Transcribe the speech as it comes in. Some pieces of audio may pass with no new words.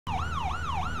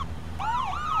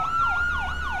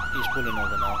He's pulling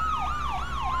over now.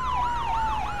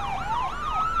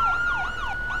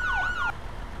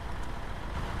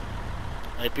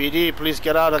 Hey PD, please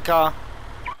get out of the car.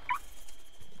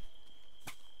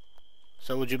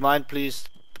 So would you mind please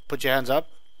put your hands up?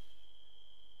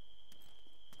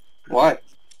 Why?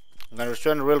 I'm gonna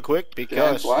restrain it real quick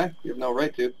because Why? You have no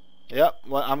right to. yeah,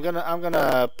 well I'm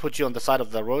gonna put you on the side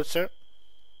of the road, sir.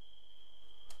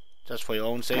 Just for your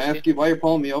own Can I safety. ask you why you're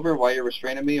pulling me over, why you're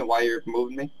restraining me, and why you're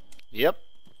moving me? Yep.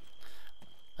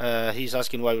 He's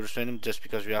asking why we restrain him just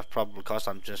because we have probable cause.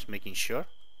 I'm just making sure.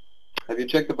 Have you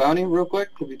checked the bounty real quick?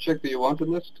 Have you checked the wanted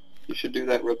list? You should do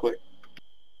that real quick.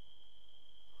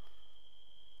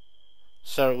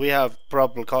 Sir, we have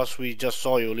probable cause. We just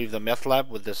saw you leave the meth lab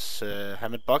with this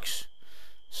Hammett box.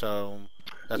 So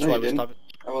that's No, why you we didn't. stopped.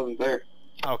 I wasn't there.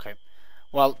 Okay.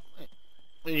 Well,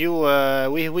 you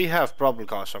we have probable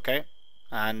cause, okay?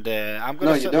 And I'm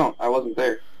gonna. No, you don't. I wasn't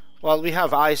there. Well, we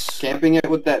have eyes. Camping it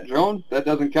with that drone? That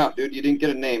doesn't count, dude. You didn't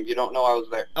get a name. You don't know I was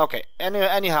there. Okay.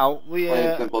 Anyhow, we. Plain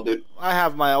and simple, dude. I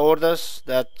have my orders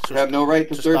that. You have no right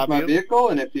to search stop my you. vehicle,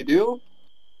 and if you do,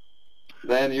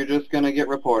 then you're just gonna get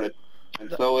reported. And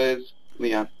so is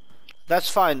Leon. That's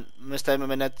fine, Mr.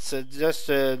 That's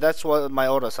that's what my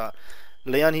orders are.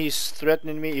 Leon, he's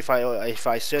threatening me if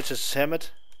I search his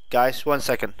helmet. Guys, one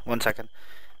second.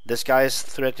 This guy is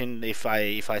threatening if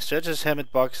I search his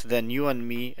helmet box, then you and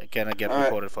me are gonna get All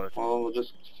reported for it. Well, we'll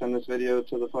just send this video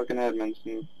to the fucking admins,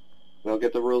 and they'll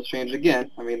get the rules changed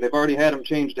again. I mean, they've already had them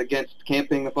changed against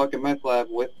camping the fucking meth lab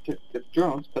with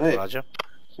drones, but hey, Roger.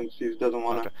 since he doesn't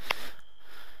want to, Okay.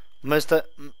 Mr.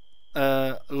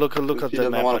 Look at he the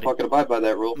doesn't map, want buddy. to fucking abide by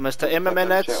that rule. Mr. Let's have that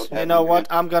MMNets, chat with you know admins what?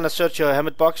 again. I'm gonna search your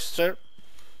helmet box, sir.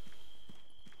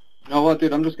 You know what,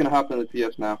 dude? I'm just gonna hop in the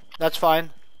TS now. That's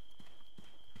fine.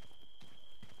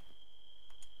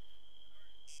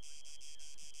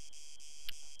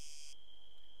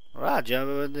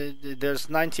 Roger, there's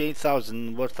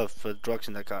 98,000 worth of drugs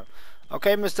in that car.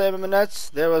 Okay, Mr.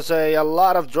 MMNets, there was a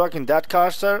lot of drug in that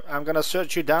car, sir. I'm gonna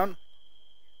search you down.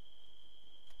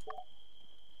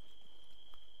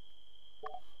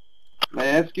 May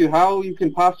I ask you how you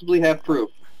can possibly have proof?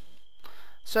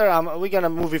 Sir, we're gonna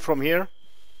move you from here.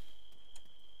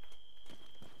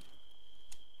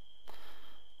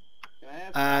 Can I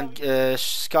ask And how you-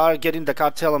 Scar, get in the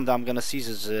car, tell him that I'm gonna seize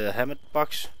his helmet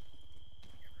box.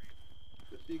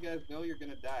 just so you guys know, you're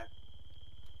gonna die.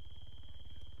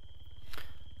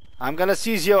 I'm gonna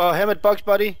seize your helmet box,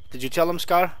 buddy. Did you tell him,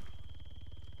 Scar?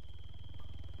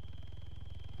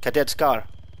 Cadet Scar.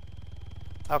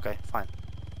 Okay, fine.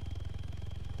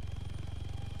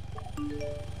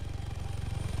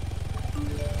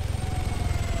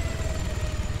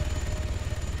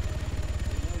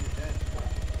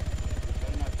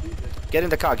 Get in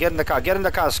the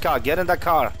car, Scar, get in the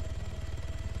car.